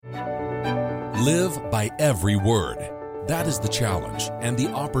Live by every word. That is the challenge and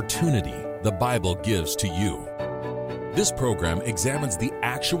the opportunity the Bible gives to you. This program examines the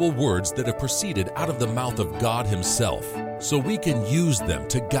actual words that have proceeded out of the mouth of God Himself, so we can use them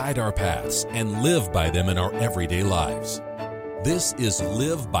to guide our paths and live by them in our everyday lives. This is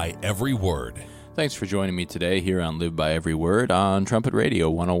Live by Every Word. Thanks for joining me today here on Live by Every Word on Trumpet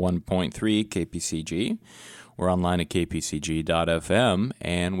Radio 101.3 KPCG. We're online at kpcg.fm,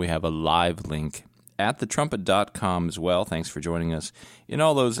 and we have a live link at thetrumpet.com as well. Thanks for joining us in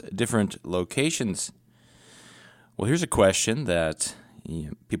all those different locations. Well, here's a question that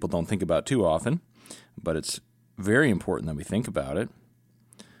people don't think about too often, but it's very important that we think about it.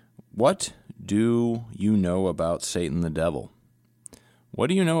 What do you know about Satan the devil? What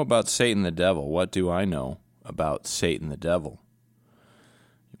do you know about Satan the devil? What do I know about Satan the devil?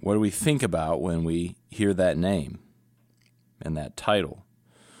 What do we think about when we hear that name and that title?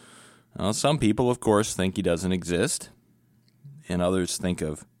 Well, some people, of course, think he doesn't exist, and others think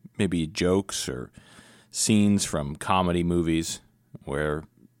of maybe jokes or scenes from comedy movies where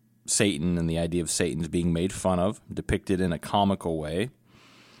Satan and the idea of Satan is being made fun of, depicted in a comical way.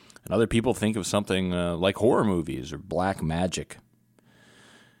 And other people think of something like horror movies or black magic.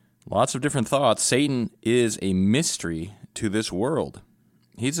 Lots of different thoughts. Satan is a mystery to this world.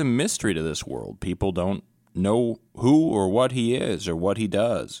 He's a mystery to this world. People don't know who or what he is or what he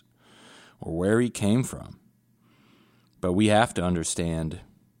does or where he came from. But we have to understand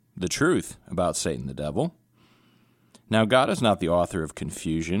the truth about Satan the devil. Now, God is not the author of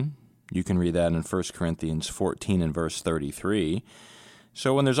confusion. You can read that in 1 Corinthians 14 and verse 33.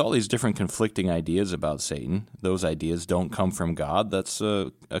 So when there's all these different conflicting ideas about Satan, those ideas don't come from God. That's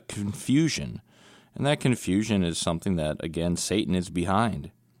a confusion. And that confusion is something that, again, Satan is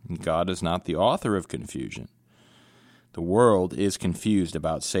behind. God is not the author of confusion. The world is confused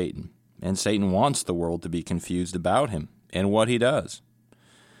about Satan, and Satan wants the world to be confused about him and what he does.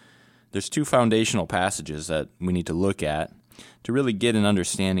 There's two foundational passages that we need to look at to really get an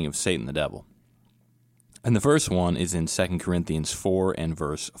understanding of Satan the devil. And the first one is in 2 Corinthians 4 and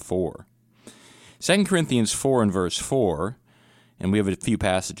verse 4. 2 Corinthians 4 and verse 4, and we have a few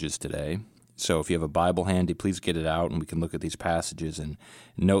passages today. So if you have a Bible handy, please get it out, and we can look at these passages and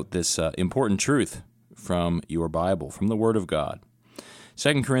note this important truth from your Bible, from the Word of God.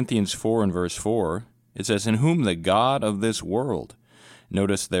 2 Corinthians 4 and verse 4, it says, "In whom the God of this world,"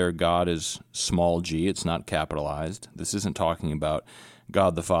 notice there God is small g, it's not capitalized. This isn't talking about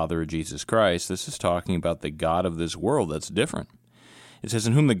God the Father or Jesus Christ. This is talking about the God of this world. That's different. It says,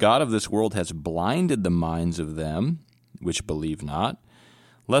 "In whom the God of this world has blinded the minds of them which believe not,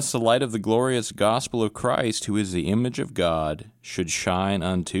 lest the light of the glorious gospel of Christ, who is the image of God, should shine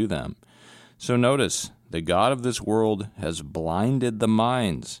unto them." So notice, the God of this world has blinded the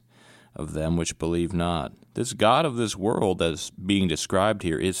minds of them which believe not. This God of this world, as being described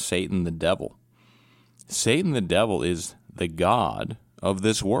here, is Satan the devil. Satan the devil is the God of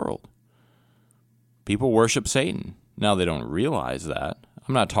this world. People worship Satan. Now, they don't realize that.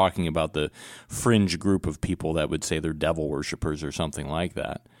 I'm not talking about the fringe group of people that would say they're devil worshipers or something like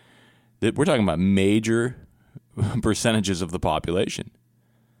that. We're talking about major percentages of the population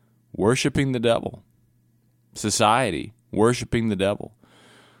worshiping the devil. Society worshiping the devil.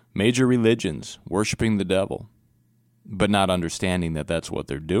 Major religions worshiping the devil, but not understanding that that's what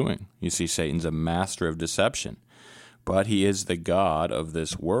they're doing. You see, Satan's a master of deception, but he is the God of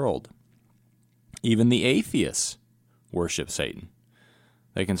this world. Even the atheists worship Satan.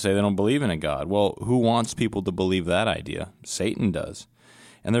 They can say they don't believe in a God. Well, who wants people to believe that idea? Satan does.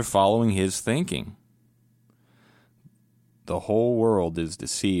 And they're following his thinking. The whole world is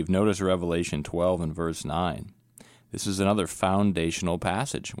deceived. Notice Revelation 12 and verse 9. This is another foundational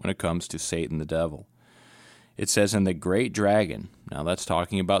passage when it comes to Satan the devil. It says, "And the great dragon," now that's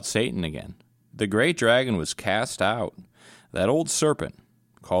talking about Satan again. "The great dragon was cast out, that old serpent,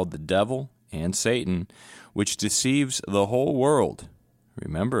 called the devil and Satan, which deceives the whole world."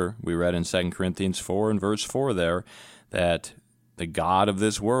 Remember, we read in 2 Corinthians 4 and verse 4 there that the God of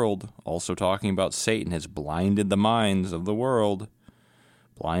this world, also talking about Satan, has blinded the minds of the world,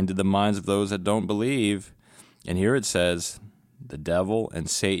 blinded the minds of those that don't believe. And here it says, the devil and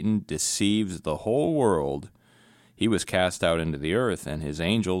Satan deceives the whole world. He was cast out into the earth, and his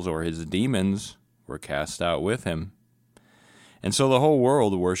angels or his demons were cast out with him. And so the whole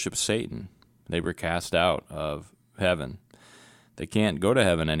world worships Satan. They were cast out of heaven. They can't go to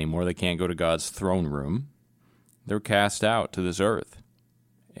heaven anymore. They can't go to God's throne room. They're cast out to this earth,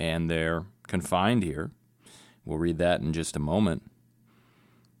 and they're confined here. We'll read that in just a moment.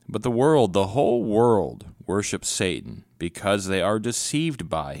 But the world, the whole world, worships Satan because they are deceived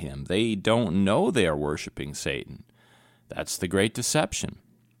by him. They don't know they are worshiping Satan. That's the great deception.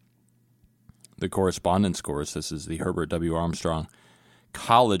 The correspondence course, this is the Herbert W. Armstrong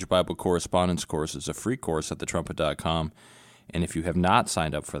College Bible Correspondence Course, is a free course at thetrumpet.com. And if you have not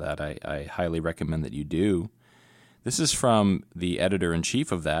signed up for that, I highly recommend that you do. This is from the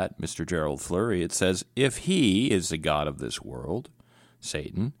editor-in-chief of that, Mr. Gerald Flurry. It says, if he is the god of this world,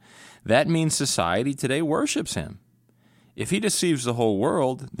 Satan, that means society today worships him. If he deceives the whole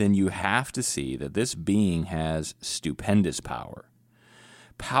world, then you have to see that this being has stupendous power.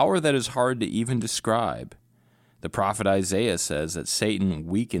 Power that is hard to even describe. The prophet Isaiah says that Satan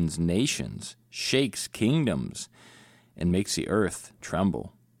weakens nations, shakes kingdoms, and makes the earth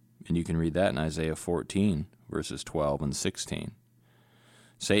tremble. And you can read that in Isaiah 14, verses 12 and 16.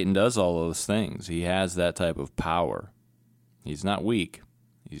 Satan does all those things. He has that type of power. He's not weak.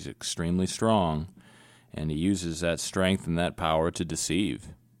 He's extremely strong. And he uses that strength and that power to deceive.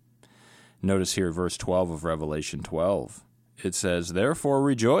 Notice here verse 12 of Revelation 12. It says, therefore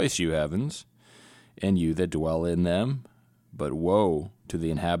rejoice, you heavens, and you that dwell in them. But woe to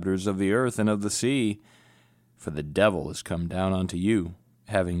the inhabitants of the earth and of the sea, for the devil is come down unto you,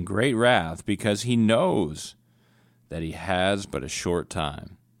 having great wrath, because he knows that he has but a short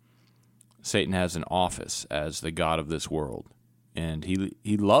time. Satan has an office as the god of this world. And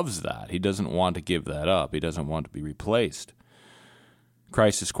he loves that. He doesn't want to give that up. He doesn't want to be replaced.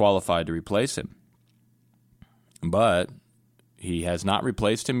 Christ is qualified to replace him. But he has not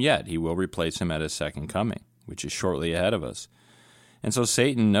replaced him yet. He will replace him at his second coming, which is shortly ahead of us. And so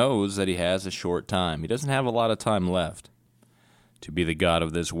Satan knows that he has a short time. He doesn't have a lot of time left to be the god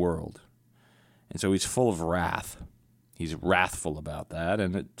of this world. And so he's full of wrath. He's wrathful about that.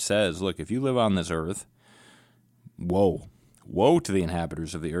 And it says, look, if you live on this earth, woe. Woe to the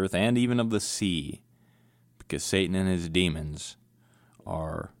inhabitants of the earth and even of the sea, because Satan and his demons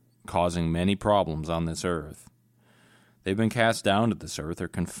are causing many problems on this earth. They've been cast down to this earth. They're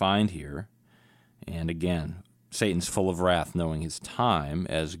confined here. And again, Satan's full of wrath, knowing his time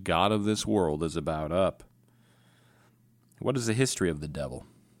as god of this world is about up. What is the history of the devil?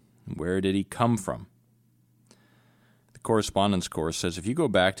 Where did he come from? The correspondence course says if you go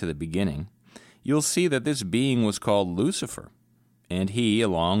back to the beginning, you'll see that this being was called Lucifer, and he,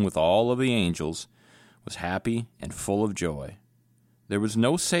 along with all of the angels, was happy and full of joy. There was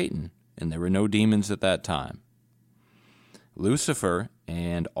no Satan, and there were no demons at that time. Lucifer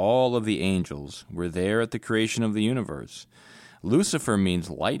and all of the angels were there at the creation of the universe. Lucifer means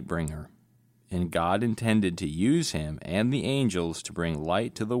light bringer, and God intended to use him and the angels to bring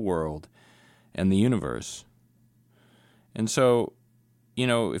light to the world and the universe. And so,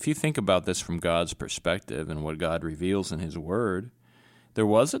 if you think about this from God's perspective and what God reveals in his word, there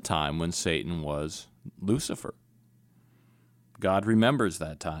was a time when Satan was Lucifer. God remembers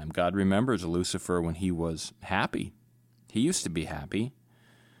that time. God remembers Lucifer when he was happy. He used to be happy.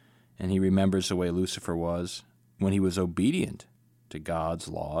 And he remembers the way Lucifer was when he was obedient to God's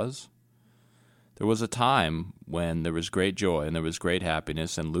laws. There was a time when there was great joy and there was great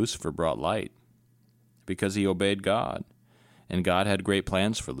happiness, and Lucifer brought light because he obeyed God. And God had great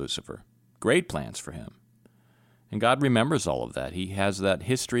plans for Lucifer, great plans for him. And God remembers all of that. He has that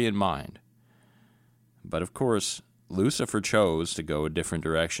history in mind. But of course, Lucifer chose to go a different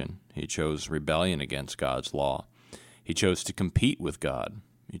direction. He chose rebellion against God's law. He chose to compete with God.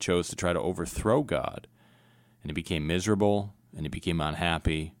 He chose to try to overthrow God. And he became miserable, and he became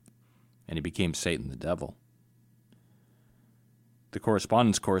unhappy, and he became Satan the devil. The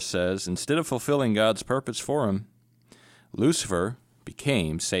correspondence course says, instead of fulfilling God's purpose for him, Lucifer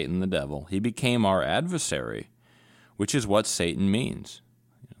became Satan the devil. He became our adversary, which is what Satan means.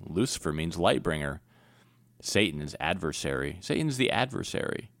 Lucifer means light bringer. Satan is adversary. Satan's the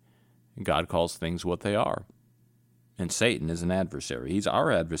adversary. God calls things what they are. And Satan is an adversary. He's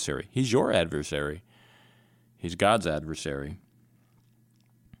our adversary. He's your adversary. He's God's adversary.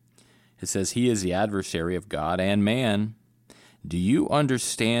 It says he is the adversary of God and man. Do you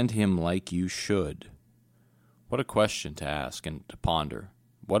understand him like you should? What a question to ask and to ponder.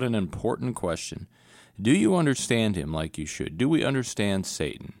 What an important question. Do you understand him like you should? Do we understand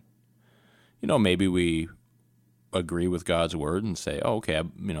Satan? Maybe we agree with God's word and say, oh, okay,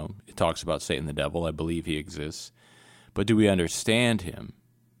 it talks about Satan the devil. I believe he exists. But do we understand him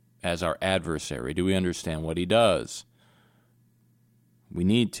as our adversary? Do we understand what he does? We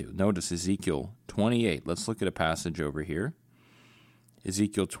need to. Notice Ezekiel 28. Let's look at a passage over here.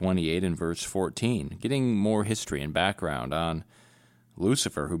 Ezekiel 28 and verse 14, getting more history and background on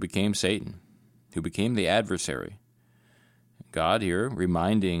Lucifer, who became Satan, who became the adversary. God here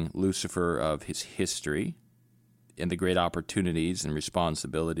reminding Lucifer of his history the great opportunities and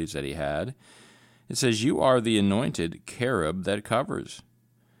responsibilities that he had. It says, "You are the anointed cherub that covers,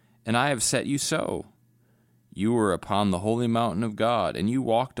 and I have set you so. You were upon the holy mountain of God, and you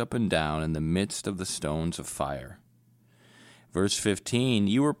walked up and down in the midst of the stones of fire." Verse 15,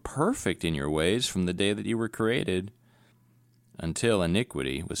 "You were perfect in your ways from the day that you were created, until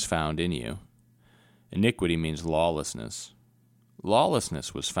iniquity was found in you." Iniquity means lawlessness.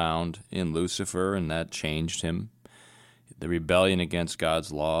 Lawlessness was found in Lucifer, and that changed him. The rebellion against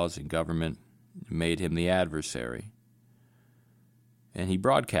God's laws and government made him the adversary. And he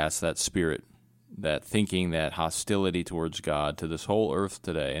broadcasts that spirit, that thinking, that hostility towards God to this whole earth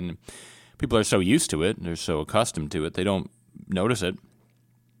today. And people are so used to it, they're so accustomed to it, they don't notice it,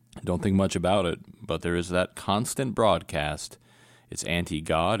 don't think much about it, but there is that constant broadcast. It's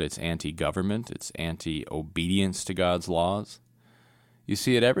anti-God, it's anti-government, it's anti-obedience to God's laws. You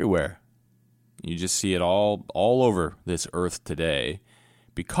see it everywhere. You just see it all over this earth today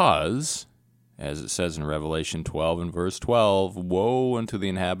because, as it says in Revelation 12 and verse 12, "Woe unto the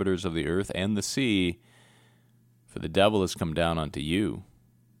inhabitants of the earth and the sea, for the devil has come down unto you.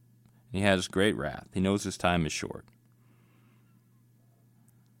 He has great wrath. He knows his time is short."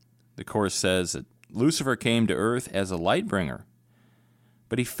 The chorus says that Lucifer came to earth as a light bringer,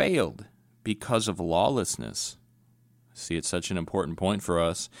 but he failed because of lawlessness. See, it's such an important point for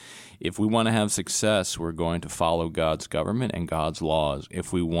us. If we want to have success, we're going to follow God's government and God's laws.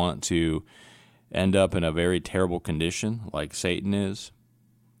 If we want to end up in a very terrible condition, like Satan is,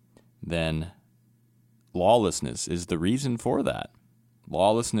 then lawlessness is the reason for that.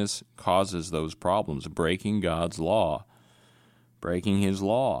 Lawlessness causes those problems. Breaking God's law, breaking his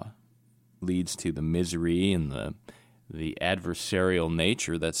law, leads to the misery and the adversarial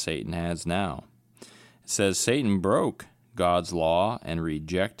nature that Satan has now. It says Satan broke God's law and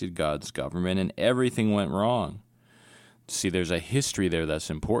rejected God's government, and everything went wrong. See, there's a history there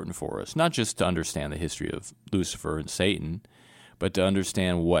that's important for us, not just to understand the history of Lucifer and Satan, but to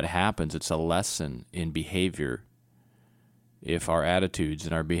understand what happens. It's a lesson in behavior. If our attitudes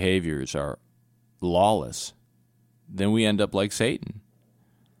and our behaviors are lawless, then we end up like Satan.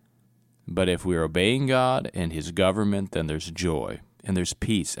 But if we're obeying God and his government, then there's joy, and there's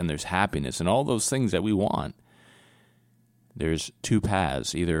peace, and there's happiness, and all those things that we want. There's two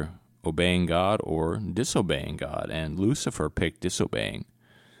paths, either obeying God or disobeying God, and Lucifer picked disobeying.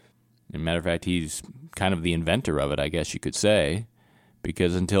 As a matter of fact, he's kind of the inventor of it, I guess you could say,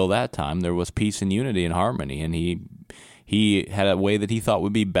 because until that time, there was peace and unity and harmony, and he had a way that he thought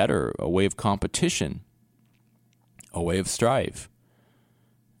would be better, a way of competition, a way of strife.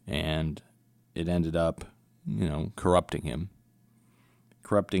 And it ended up, corrupting him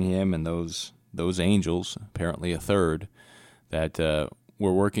and those angels, apparently a third, that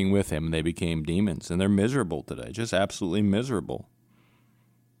were working with him. They became demons, and they're miserable today, just absolutely miserable.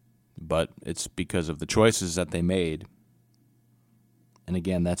 But it's because of the choices that they made. And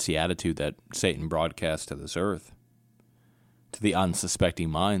again, that's the attitude that Satan broadcast to this earth, to the unsuspecting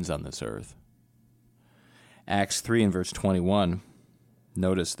minds on this earth. Acts 3 and verse 21,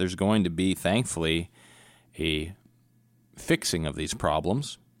 notice there's going to be, thankfully, a fixing of these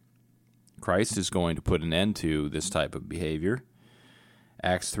problems. Christ is going to put an end to this type of behavior.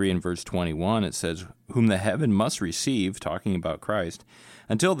 Acts 3 and verse 21, it says, "Whom the heaven must receive," talking about Christ,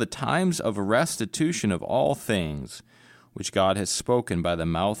 "until the times of restitution of all things, which God has spoken by the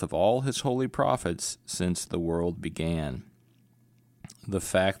mouth of all his holy prophets since the world began." The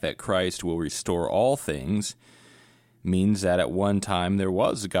fact that Christ will restore all things means that at one time there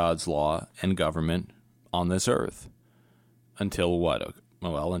was God's law and government on this earth. Until what?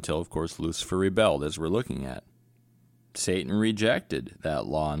 Well, until, of course, Lucifer rebelled, as we're looking at. Satan rejected that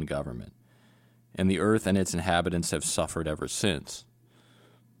law and government, and the earth and its inhabitants have suffered ever since.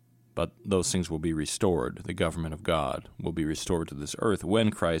 But those things will be restored. The government of God will be restored to this earth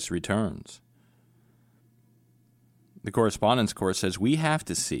when Christ returns. The correspondence course says we have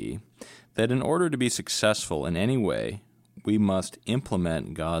to see that in order to be successful in any way, we must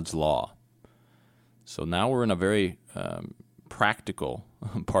implement God's law. So now we're in a very practical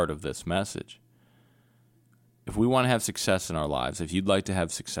part of this message. If we want to have success in our lives, if you'd like to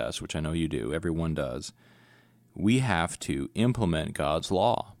have success, which I know you do, everyone does, we have to implement God's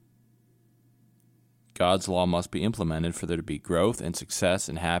law. God's law must be implemented for there to be growth and success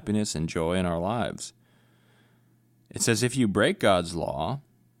and happiness and joy in our lives. It says if you break God's law,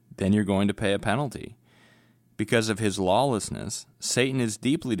 then you're going to pay a penalty. Because of his lawlessness, Satan is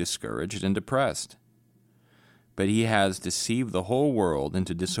deeply discouraged and depressed. But he has deceived the whole world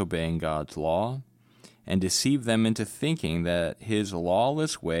into disobeying God's law and deceived them into thinking that his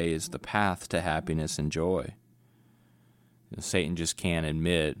lawless way is the path to happiness and joy. Satan just can't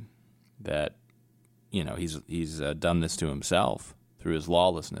admit that, he's done this to himself through his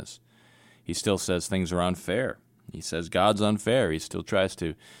lawlessness. He still says things are unfair. He says God's unfair. He still tries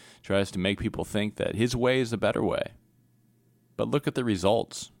to make people think that his way is the better way. But look at the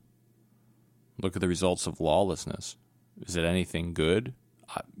results. Look at the results of lawlessness. Is it anything good?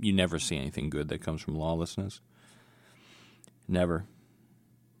 You never see anything good that comes from lawlessness. Never.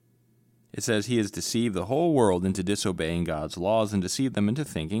 It says he has deceived the whole world into disobeying God's laws and deceived them into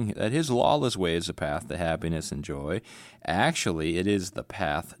thinking that his lawless way is the path to happiness and joy. Actually, it is the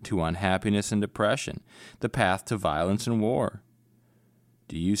path to unhappiness and depression, the path to violence and war.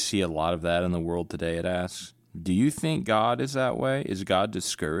 Do you see a lot of that in the world today, it asks? Do you think God is that way? Is God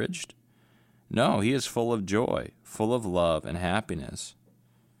discouraged? No, he is full of joy, full of love and happiness.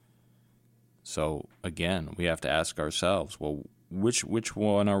 So, again, we have to ask ourselves, well, which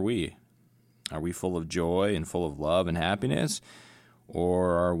one are we? Are we full of joy and full of love and happiness?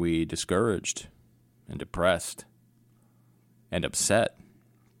 Or are we discouraged and depressed and upset?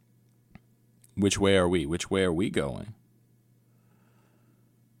 Which way are we? Which way are we going?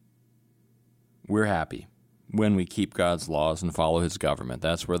 We're happy when we keep God's laws and follow his government.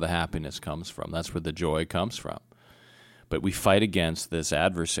 That's where the happiness comes from. That's where the joy comes from. But we fight against this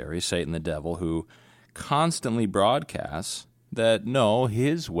adversary, Satan the devil, who constantly broadcasts that, no,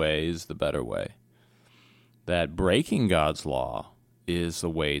 his way is the better way. That breaking God's law is the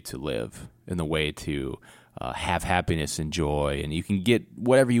way to live and the way to have happiness and joy. And you can get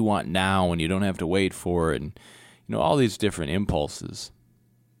whatever you want now and you don't have to wait for it. And, all these different impulses,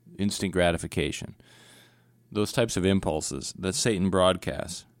 instant gratification, those types of impulses that Satan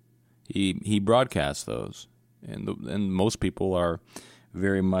broadcasts. He broadcasts those. And most people are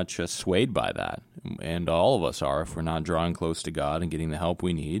very much swayed by that. And all of us are if we're not drawing close to God and getting the help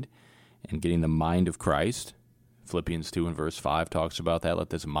we need and getting the mind of Christ. Philippians 2 and verse 5 talks about that.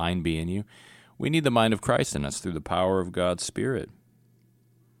 Let this mind be in you. We need the mind of Christ in us through the power of God's Spirit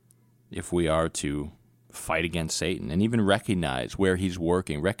if we are to fight against Satan and even recognize where he's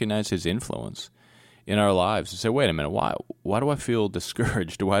working, recognize his influence in our lives and say, wait a minute, why do I feel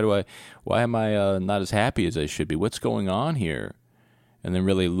discouraged? Why am I not as happy as I should be? What's going on here? And then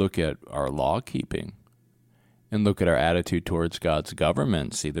really look at our law keeping and look at our attitude towards God's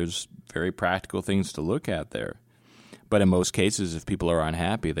government. See, there's very practical things to look at there. But in most cases, if people are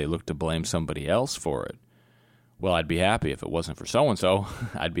unhappy, they look to blame somebody else for it. Well, I'd be happy if it wasn't for so-and-so.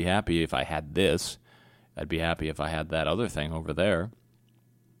 I'd be happy if I had this. I'd be happy if I had that other thing over there.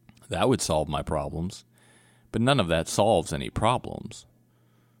 That would solve my problems. But none of that solves any problems.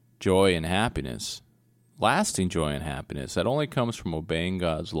 Joy and happiness, lasting joy and happiness, that only comes from obeying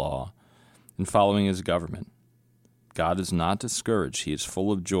God's law and following his government. God is not discouraged. He is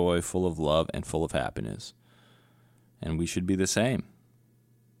full of joy, full of love, and full of happiness. And we should be the same.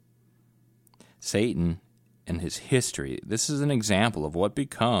 Satan and his history, this is an example of what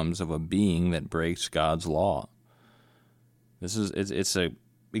becomes of a being that breaks God's law. It's an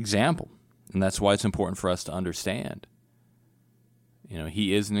example, and that's why it's important for us to understand.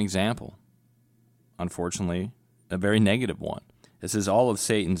 He is an example. Unfortunately, a very negative one. This is all of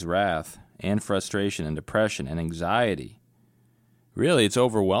Satan's wrath and frustration and depression and anxiety. Really, it's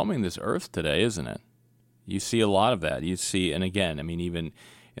overwhelming this earth today, isn't it? You see a lot of that. You see, and again, even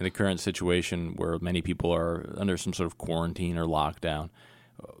in the current situation where many people are under some sort of quarantine or lockdown,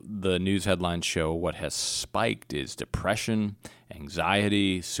 the news headlines show what has spiked is depression,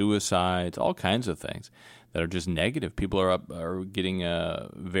 anxiety, suicides, all kinds of things that are just negative. People are getting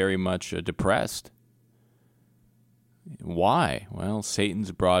very much depressed. Why? Well,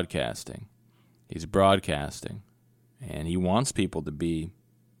 Satan's broadcasting. He's broadcasting, and he wants people to be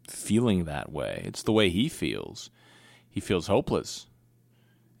feeling that way. It's the way he feels. He feels hopeless,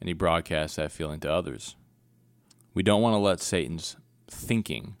 and he broadcasts that feeling to others. We don't want to let Satan's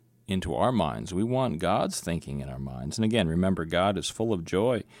thinking into our minds. We want God's thinking in our minds. And again, remember, God is full of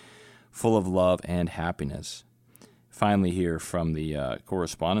joy, full of love and happiness. Finally, here from the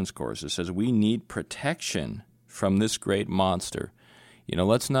correspondence course, it says, we need protection from this great monster.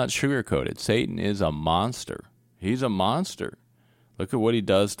 Let's not sugarcoat it. Satan is a monster. He's a monster. Look at what he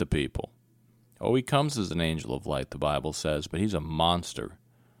does to people. Oh, he comes as an angel of light, the Bible says, but he's a monster.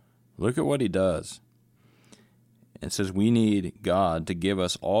 Look at what he does. It says we need God to give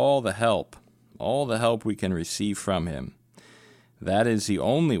us all the help we can receive from him. That is the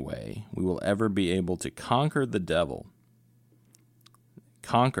only way we will ever be able to conquer the devil,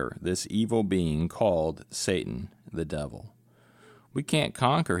 conquer this evil being called Satan, the devil. We can't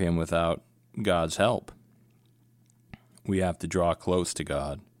conquer him without God's help. We have to draw close to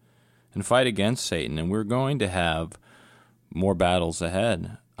God and fight against Satan, and we're going to have more battles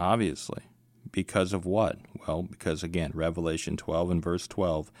ahead, obviously. Because of what? Well, because again, Revelation 12 and verse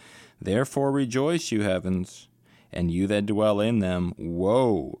 12, "Therefore rejoice, you heavens, and you that dwell in them.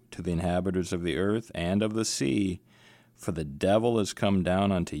 Woe to the inhabitants of the earth and of the sea, for the devil is come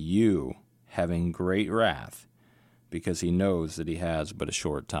down unto you, having great wrath, because he knows that he has but a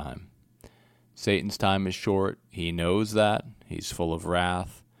short time." Satan's time is short. He knows that. He's full of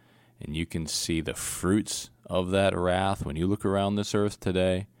wrath, and you can see the fruits of that wrath when you look around this earth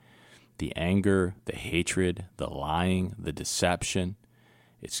today. The anger, the hatred, the lying, the deception.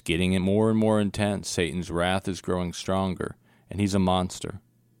 It's getting more and more intense. Satan's wrath is growing stronger, and he's a monster.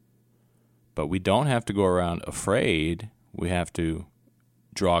 But we don't have to go around afraid. We have to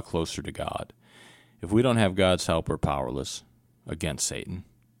draw closer to God. If we don't have God's help, we're powerless against Satan.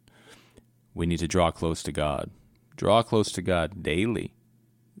 We need to draw close to God. Draw close to God daily.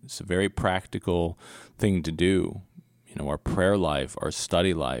 It's a very practical thing to do. Our prayer life, our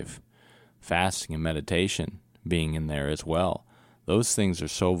study life, fasting and meditation being in there as well. Those things are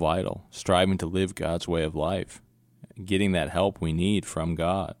so vital. Striving to live God's way of life. Getting that help we need from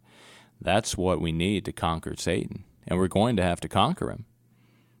God. That's what we need to conquer Satan. And we're going to have to conquer him.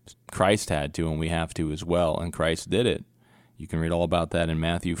 Christ had to, and we have to as well. And Christ did it. You can read all about that in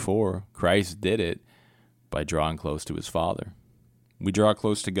Matthew 4. Christ did it by drawing close to his Father. We draw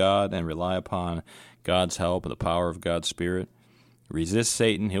close to God and rely upon God's help and the power of God's Spirit. Resist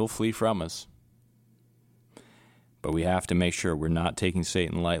Satan, he'll flee from us. But we have to make sure we're not taking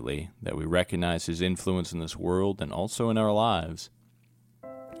Satan lightly, that we recognize his influence in this world and also in our lives,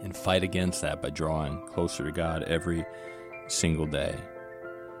 and fight against that by drawing closer to God every single day.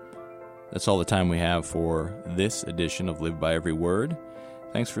 That's all the time we have for this edition of Live by Every Word.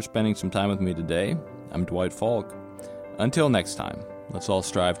 Thanks for spending some time with me today. I'm Dwight Falk. Until next time, let's all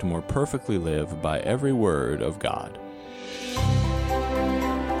strive to more perfectly live by every word of God.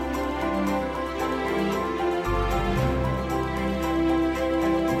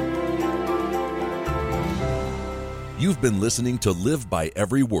 You've been listening to Live by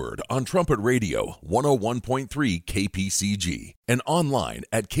Every Word on Trumpet Radio 101.3 KPCG and online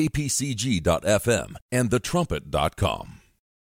at kpcg.fm and thetrumpet.com.